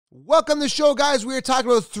Welcome to the show, guys. We are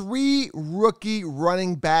talking about three rookie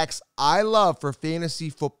running backs I love for fantasy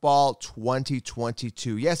football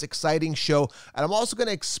 2022. Yes, exciting show. And I'm also going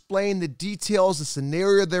to explain the details, the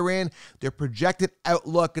scenario they're in, their projected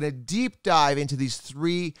outlook, and a deep dive into these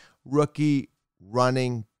three rookie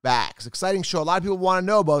running backs. Exciting show. A lot of people want to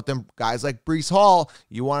know about them. Guys like Breece Hall,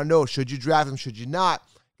 you want to know, should you draft him, should you not?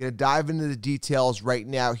 Going to dive into the details right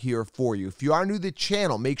now here for you. If you are new to the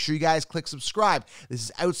channel, make sure you guys click subscribe. This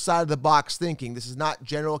is outside of the box thinking. This is not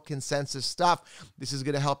general consensus stuff. This is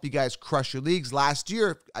going to help you guys crush your leagues. Last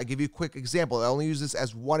year, I give you a quick example. I only use this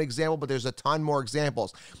as one example, but there's a ton more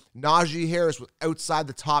examples. Najee Harris was outside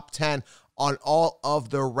the top 10 on all of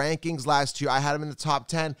the rankings last year. I had him in the top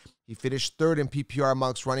 10. He finished third in PPR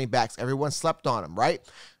amongst running backs. Everyone slept on him, right?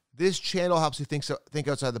 This channel helps you think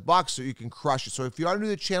outside the box so you can crush it. So if you are new to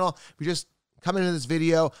the channel, if you just come into this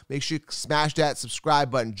video, make sure you smash that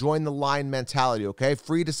subscribe button. Join the line mentality, okay?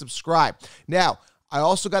 Free to subscribe. Now, I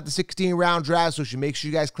also got the 16-round draft, so you should make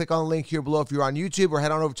sure you guys click on the link here below if you're on YouTube, or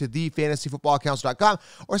head on over to thefantasyfootballaccounts.com,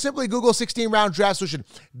 or simply Google 16-round draft solution.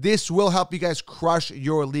 This will help you guys crush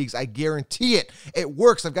your leagues. I guarantee it. It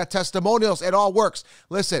works. I've got testimonials. It all works.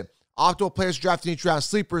 Listen. Optimal players drafting each round,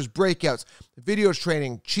 sleepers, breakouts, videos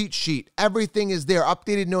training, cheat sheet. Everything is there.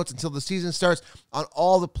 Updated notes until the season starts on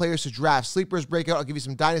all the players to draft. Sleepers, breakout. I'll give you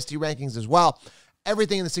some Dynasty rankings as well.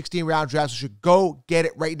 Everything in the 16-round draft. So you should go get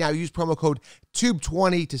it right now. Use promo code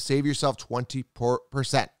TUBE20 to save yourself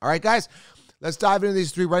 20%. All right, guys? Let's dive into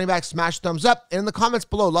these three running backs. Smash thumbs up. And in the comments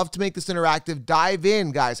below, love to make this interactive. Dive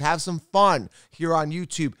in, guys. Have some fun here on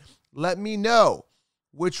YouTube. Let me know,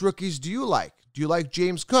 which rookies do you like? Do you like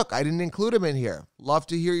James Cook? I didn't include him in here. Love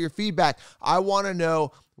to hear your feedback. I want to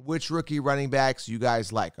know which rookie running backs you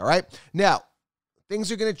guys like, all right? Now,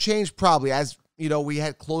 things are going to change probably as, we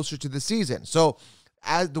head closer to the season. So,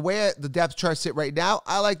 as the way the depth charts sit right now,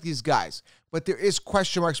 I like these guys. But there is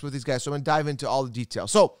question marks with these guys, so I'm going to dive into all the details.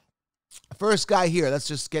 So, first guy here, let's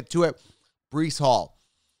just get to it, Breece Hall.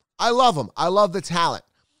 I love him. I love the talent.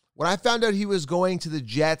 When I found out he was going to the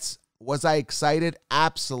Jets, was I excited?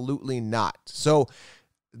 Absolutely not. So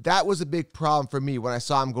that was a big problem for me when I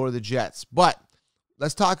saw him go to the Jets. But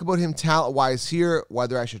let's talk about him talent-wise here,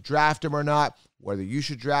 whether I should draft him or not, whether you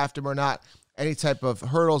should draft him or not, any type of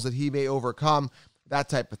hurdles that he may overcome, that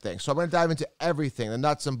type of thing. So I'm going to dive into everything, the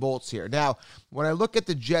nuts and bolts here. Now, when I look at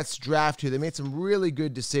the Jets draft here, they made some really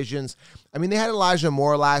good decisions. I mean, they had Elijah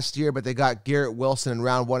Moore last year, but they got Garrett Wilson in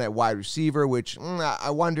round 1 at wide receiver, which I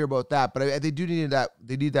wonder about that. But they do need that.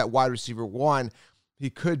 They need that wide receiver 1. He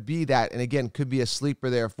could be that, and again, could be a sleeper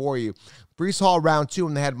there for you. Breece Hall round 2,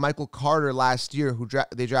 and they had Michael Carter last year, who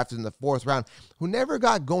they drafted in the 4th round, who never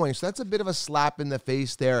got going. So that's a bit of a slap in the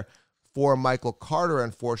face there for Michael Carter,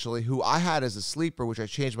 unfortunately, who I had as a sleeper, which I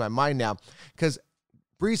changed my mind now, because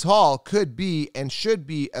Breece Hall could be and should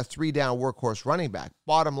be a 3-down workhorse running back.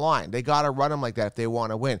 Bottom line, they got to run him like that if they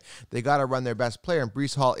want to win. They got to run their best player, and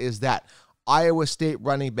Breece Hall is that. Iowa State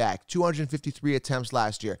running back, 253 attempts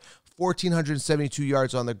last year, 1,472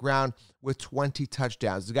 yards on the ground with 20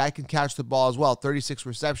 touchdowns. The guy can catch the ball as well, 36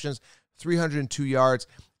 receptions, 302 yards,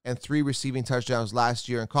 and 3 receiving touchdowns last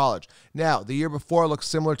year in college. Now, the year before looks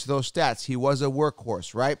similar to those stats. He was a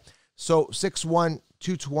workhorse, right? So 6'1",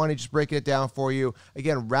 220, just breaking it down for you.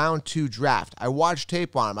 Again, round 2 draft. I watched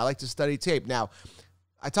tape on him. I like to study tape. Now,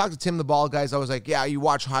 I talked to Tim the Ball guys. I was like, yeah, you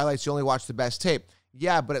watch highlights. You only watch the best tape.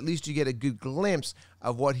 Yeah, but at least you get a good glimpse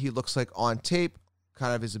of what he looks like on tape,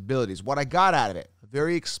 kind of his abilities. What I got out of it,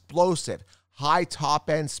 very explosive, high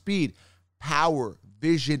top-end speed, power,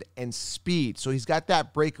 vision, and speed. So he's got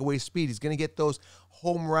that breakaway speed. He's going to get those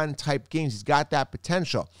home run type games. He's got that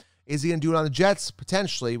potential. Is he going to do it on the Jets?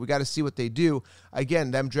 Potentially. We got to see what they do. Again,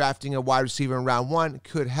 them drafting a wide receiver in round 1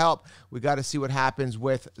 could help. We got to see what happens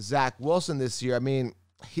with Zach Wilson this year. I mean,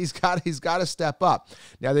 he's got to step up.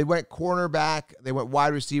 Now, they went cornerback, they went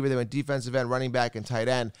wide receiver, they went defensive end, running back, and tight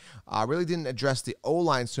end. Really didn't address the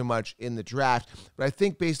O-line so much in the draft, but I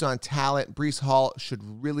think based on talent, Breece Hall should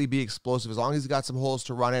really be explosive. As long as he's got some holes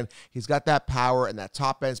to run in, he's got that power and that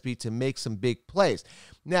top-end speed to make some big plays.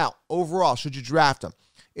 Now, overall, should you draft him?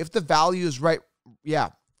 If the value is right, yeah,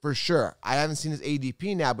 for sure. I haven't seen his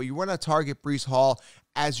ADP now, but you want to target Breece Hall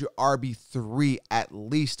as your RB3 at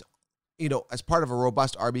least, as part of a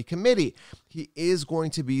robust RB committee. He is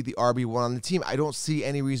going to be the RB1 on the team. I don't see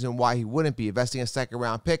any reason why he wouldn't be. Investing a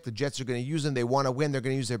 2nd-round pick, the Jets are going to use him. They want to win. They're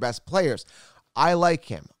going to use their best players. I like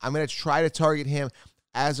him. I'm going to try to target him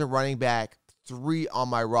as a running back 3 on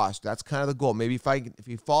my roster. That's kind of the goal. Maybe if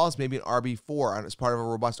he falls, maybe an RB4 as part of a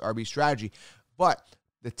robust RB strategy. But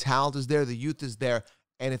the talent is there. The youth is there.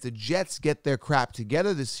 And if the Jets get their crap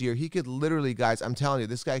together this year, he could literally, guys, I'm telling you,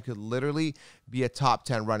 this guy could literally be a top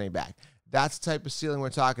 10 running back. That's the type of ceiling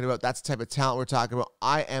we're talking about. That's the type of talent we're talking about.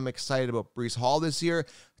 I am excited about Breece Hall this year.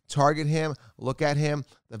 Target him. Look at him.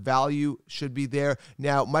 The value should be there.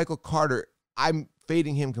 Now, Michael Carter, I'm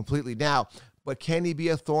fading him completely now. But can he be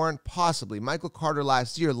a thorn? Possibly. Michael Carter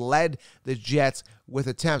last year led the Jets with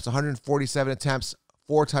attempts, 147 attempts,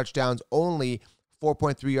 4 touchdowns, only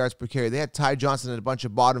 4.3 yards per carry. They had Ty Johnson and a bunch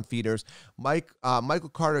of bottom feeders. Michael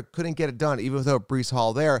Carter couldn't get it done, even without Breece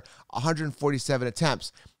Hall there, 147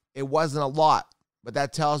 attempts. It wasn't a lot, but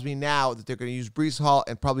that tells me now that they're going to use Breece Hall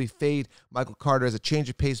and probably fade Michael Carter as a change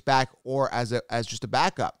of pace back or as just a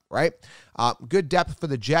backup, right? Good depth for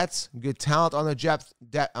the Jets, good talent on the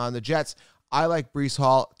Jets. I like Breece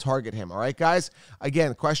Hall. Target him, all right, guys?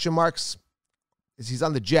 Again, question marks. He's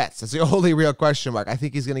on the Jets. That's the only real question mark. I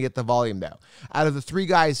think he's going to get the volume, though. Out of the 3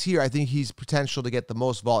 guys here, I think he's potential to get the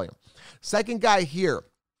most volume. Second guy here,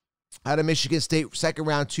 out of Michigan State, second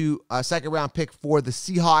round pick for the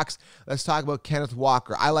Seahawks. Let's talk about Kenneth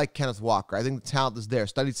Walker. I like Kenneth Walker. I think the talent is there.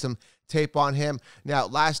 Studied some tape on him. Now,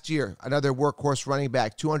 last year, another workhorse running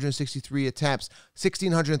back, 263 attempts,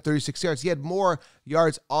 1,636 yards. He had more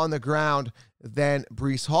yards on the ground than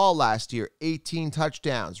Breece Hall last year, 18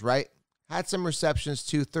 touchdowns, right? Had some receptions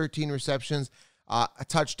too, 13 receptions, a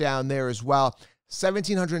touchdown there as well.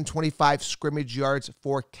 1,725 scrimmage yards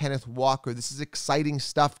for Kenneth Walker. This is exciting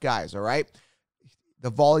stuff, guys, all right? The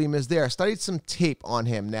volume is there. I studied some tape on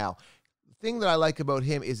him now. The thing that I like about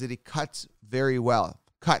him is that he cuts very well.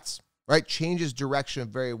 Cuts, right? Changes direction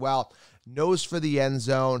very well. Nose for the end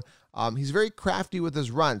zone. He's very crafty with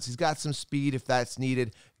his runs. He's got some speed if that's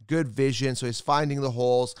needed. Good vision, so he's finding the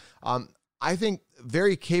holes. I think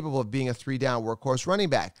very capable of being a 3-down workhorse running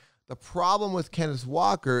back. The problem with Kenneth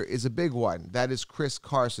Walker is a big one. That is Chris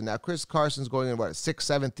Carson. Now, Chris Carson's going in, what, 6th,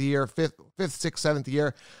 7th year, 5th, 6th, 7th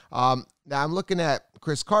year. Now, I'm looking at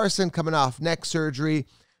Chris Carson coming off neck surgery.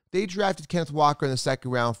 They drafted Kenneth Walker in the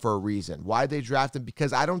 2nd round for a reason. Why did they draft him?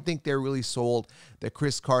 Because I don't think they're really sold that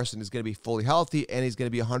Chris Carson is going to be fully healthy and he's going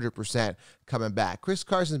to be 100% coming back. Chris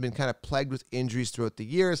Carson's been kind of plagued with injuries throughout the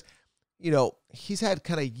years. You know, he's had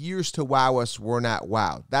kind of years to wow us. We're not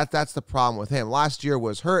wowed. That's the problem with him. Last year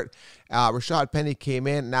was hurt. Rashad Penny came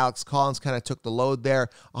in, and Alex Collins kind of took the load there.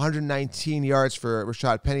 119 yards for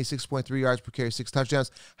Rashad Penny, 6.3 yards per carry, 6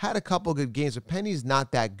 touchdowns. Had a couple good games, but Penny's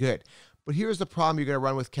not that good. But here's the problem you're going to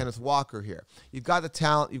run with Kenneth Walker here. You've got the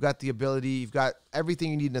talent, you've got the ability, you've got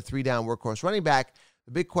everything you need in a 3-down workhorse running back.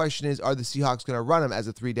 The big question is, are the Seahawks going to run him as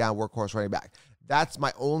a 3-down workhorse running back? That's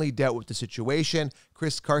my only doubt with the situation.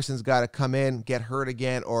 Chris Carson's got to come in, get hurt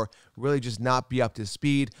again, or really just not be up to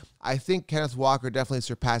speed. I think Kenneth Walker definitely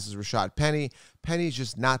surpasses Rashad Penny. Penny's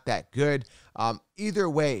just not that good. Either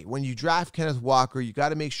way, when you draft Kenneth Walker, you got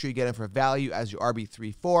to make sure you get him for value as your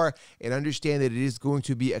RB3-4 and understand that it is going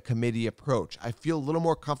to be a committee approach. I feel a little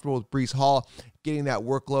more comfortable with Breece Hall getting that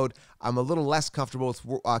workload. I'm a little less comfortable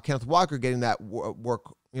with Kenneth Walker getting that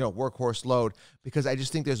workhorse load because I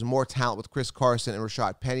just think there's more talent with Chris Carson and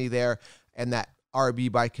Rashad Penny there and that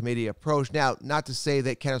RB by committee approach. Now, not to say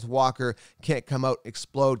that Kenneth Walker can't come out,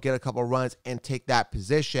 explode, get a couple runs, and take that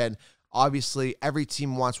position. Obviously, every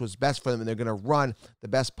team wants what's best for them, and they're going to run the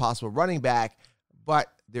best possible running back, but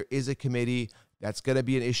there is a committee that's going to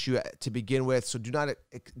be an issue to begin with, so do not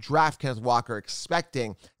draft Kenneth Walker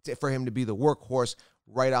expecting for him to be the workhorse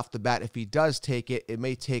right off the bat. If he does take it, it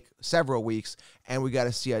may take several weeks, and we got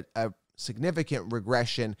to see a significant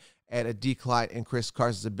regression and a decline in Chris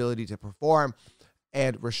Carson's ability to perform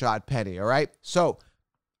and Rashad Penny, all right? So,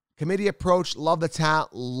 committee approach, love the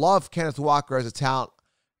talent, love Kenneth Walker as a talent.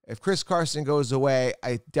 If Chris Carson goes away,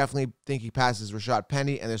 I definitely think he passes Rashad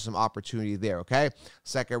Penny, and there's some opportunity there, okay?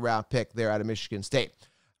 2nd round pick there out of Michigan State.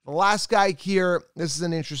 The last guy here, this is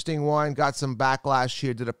an interesting one. Got some backlash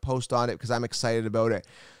here, did a post on it because I'm excited about it,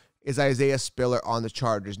 is Isaiah Spiller on the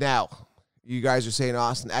Chargers. Now, you guys are saying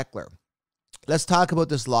Austin Eckler. Let's talk about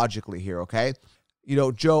this logically here, okay? You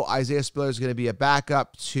know, Joe, Isaiah Spiller is going to be a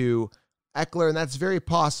backup to Eckler, and that's very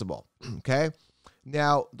possible, okay?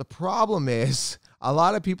 Now, the problem is a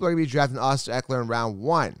lot of people are going to be drafting Austin Eckler in round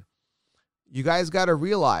 1. You guys got to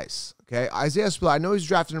realize, okay, Isaiah Spiller, I know he's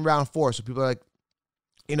drafted in round 4, so people are like,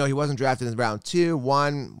 you know, he wasn't drafted in round 2,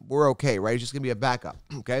 1, we're okay, right? He's just going to be a backup,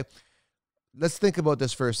 okay? Let's think about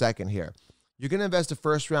this for a second here. You're going to invest a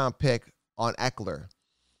 1st-round pick on Eckler,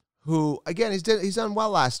 who, again, he's done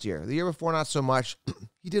well last year. The year before, not so much.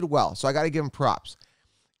 He did well, so I got to give him props.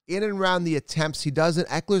 in and around the attempts, he doesn't.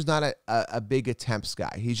 Eckler's not a big attempts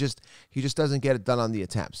guy. He just doesn't get it done on the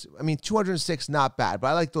attempts. I mean, 206, not bad, but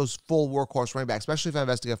I like those full workhorse running backs, especially if I'm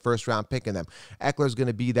investing a first-round pick in them. Eckler's going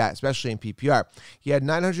to be that, especially in PPR. He had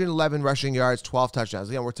 911 rushing yards, 12 touchdowns.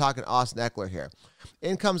 Again, we're talking Austin Eckler here.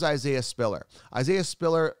 In comes Isaiah Spiller. Isaiah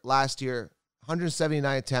Spiller last year,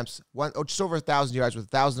 179 attempts, just over 1,000 yards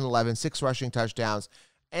with 1,011, 6 rushing touchdowns,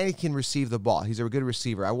 and he can receive the ball. He's a good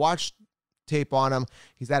receiver. I watched tape on him.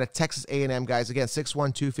 He's out of Texas A&M, guys. Again,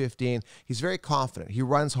 6'1", 215. He's very confident. He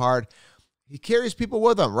runs hard. He carries people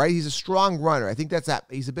with him, right? He's a strong runner. I think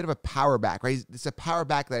he's a bit of a power back, right? It's a power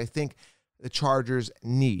back that I think the Chargers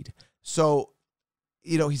need. So,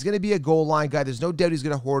 he's going to be a goal line guy. There's no doubt he's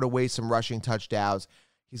going to hoard away some rushing touchdowns.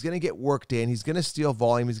 He's going to get worked in. He's going to steal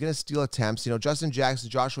volume. He's going to steal attempts. Justin Jackson,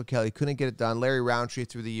 Joshua Kelly couldn't get it done. Larry Roundtree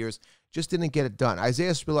through the years just didn't get it done.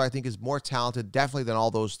 Isaiah Spiller, I think, is more talented, definitely, than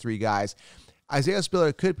all those three guys. Isaiah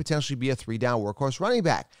Spiller could potentially be a 3-down workhorse running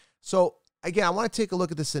back. So, again, I want to take a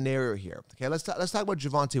look at the scenario here. Okay, let's talk about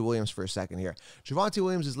Javonte Williams for a second here. Javonte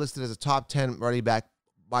Williams is listed as a top 10 running back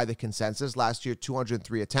by the consensus. Last year,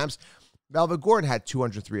 203 attempts. Melvin Gordon had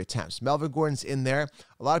 203 attempts. Melvin Gordon's in there.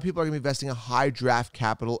 A lot of people are going to be investing a high draft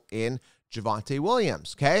capital in Javonte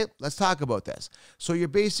Williams, okay? Let's talk about this. So you're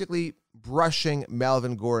basically brushing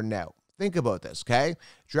Melvin Gordon out. Think about this, okay?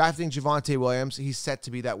 Drafting Javonte Williams, he's set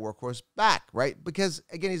to be that workhorse back, right? Because,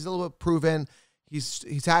 again, he's a little bit proven.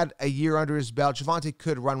 He's had a year under his belt. Javonte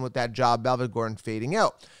could run with that job. Melvin Gordon fading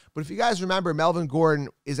out. But if you guys remember, Melvin Gordon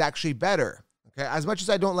is actually better, okay? As much as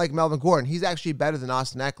I don't like Melvin Gordon, he's actually better than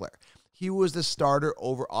Austin Eckler. He was the starter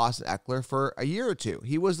over Austin Eckler for a year or two.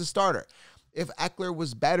 He was the starter. If Eckler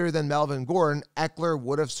was better than Melvin Gordon, Eckler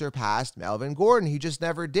would have surpassed Melvin Gordon. He just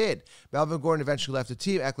never did. Melvin Gordon eventually left the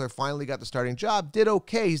team. Eckler finally got the starting job, did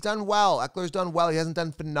okay. He's done well. Eckler's done well. He hasn't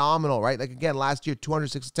done phenomenal, right? Like, again, last year,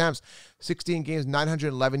 206 attempts, 16 games,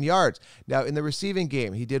 911 yards. Now, in the receiving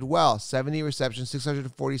game, he did well. 70 receptions,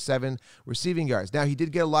 647 receiving yards. Now, he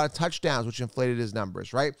did get a lot of touchdowns, which inflated his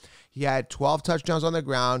numbers, right? He had 12 touchdowns on the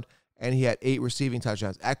ground, and he had 8 receiving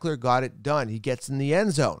touchdowns. Eckler got it done. He gets in the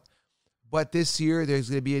end zone. But this year, there's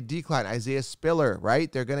going to be a decline. Isaiah Spiller,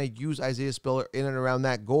 right? They're going to use Isaiah Spiller in and around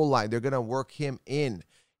that goal line. They're going to work him in.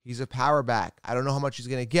 He's a power back. I don't know how much he's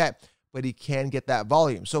going to get, but he can get that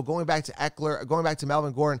volume. So going back to Eckler, going back to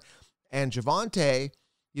Melvin Gordon and Javonte,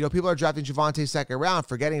 people are drafting Javonte second round,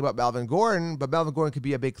 forgetting about Melvin Gordon, but Melvin Gordon could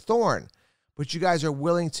be a big thorn. But you guys are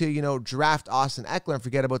willing to, draft Austin Eckler and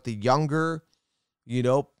forget about the younger,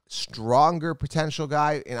 stronger potential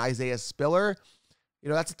guy in Isaiah Spiller.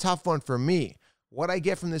 That's a tough one for me. What I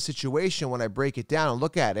get from this situation when I break it down and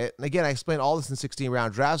look at it, and again, I explained all this in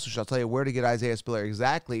 16-round drafts, which I'll tell you where to get Isaiah Spiller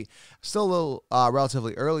exactly. Still a little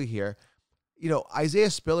relatively early here. Isaiah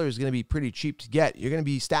Spiller is going to be pretty cheap to get. You're going to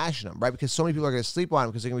be stashing him, right? Because so many people are going to sleep on him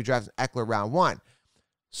because they're going to be drafting Eckler round 1.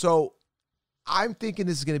 So I'm thinking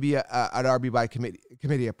this is going to be an RB by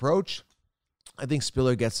committee approach. I think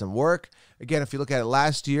Spiller gets some work. Again, if you look at it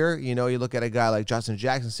last year, you look at a guy like Justin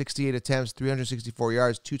Jackson, 68 attempts, 364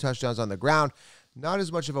 yards, 2 touchdowns on the ground. Not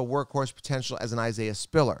as much of a workhorse potential as an Isaiah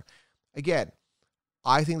Spiller. Again,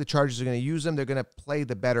 I think the Chargers are going to use him. They're going to play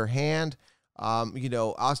the better hand. Austin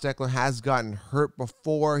Eckler has gotten hurt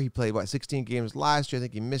before. He played, 16 games last year. I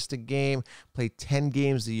think he missed a game. Played 10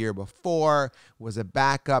 games the year before. Was a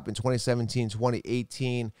backup in 2017,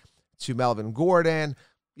 2018 to Melvin Gordon.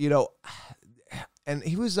 And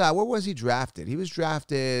he was, where was he drafted? He was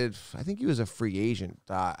drafted, I think he was a free agent,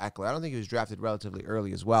 Eckler. I don't think he was drafted relatively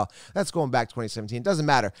early as well. That's going back to 2017. Doesn't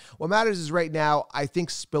matter. What matters is right now, I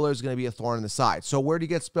think Spiller is going to be a thorn in the side. So where do you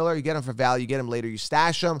get Spiller? You get him for value. You get him later. You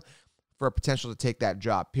stash him for a potential to take that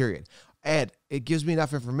job, period. And it gives me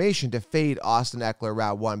enough information to fade Austin Eckler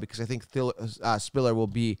round 1 because I think Spiller will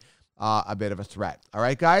be a bit of a threat. All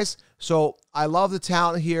right, guys? So I love the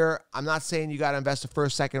talent here. I'm not saying you got to invest a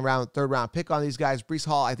first, second round, third round pick on these guys. Breece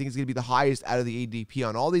Hall, I think, is going to be the highest out of the ADP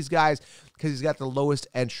on all these guys because he's got the lowest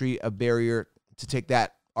entry of barrier to take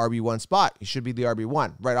that RB1 spot. He should be the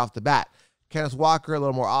RB1 right off the bat. Kenneth Walker, a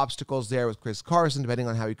little more obstacles there with Chris Carson, depending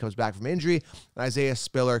on how he comes back from injury. And Isaiah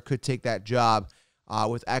Spiller could take that job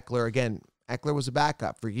with Eckler. Again, Eckler was a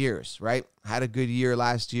backup for years, right? Had a good year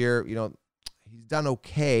last year. He's done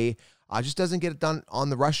okay. Just doesn't get it done on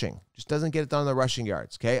the rushing. Just doesn't get it done on the rushing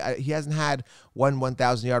yards, okay? He hasn't had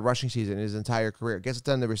 1,000-yard rushing season in his entire career. Gets it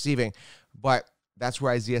done in the receiving, but that's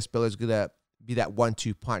where Isaiah Spiller is going to be that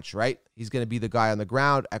 1-2 punch, right? He's going to be the guy on the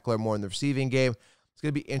ground, Eckler more in the receiving game. It's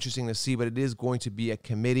going to be interesting to see, but it is going to be a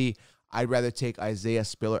committee. I'd rather take Isaiah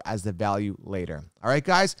Spiller as the value later. All right,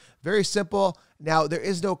 guys, very simple. Now, there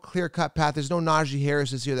is no clear-cut path. There's no Najee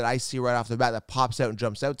Harris this year that I see right off the bat that pops out and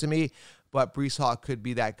jumps out to me, but Breece Hall could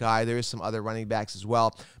be that guy. There is some other running backs as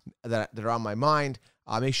well that are on my mind.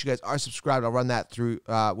 Make sure you guys are subscribed. I'll run that through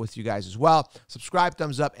with you guys as well. Subscribe,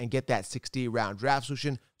 thumbs up, and get that 60-round draft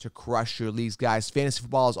solution to crush your leagues, guys. Fantasy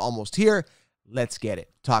football is almost here. Let's get it.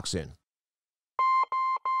 Talk soon.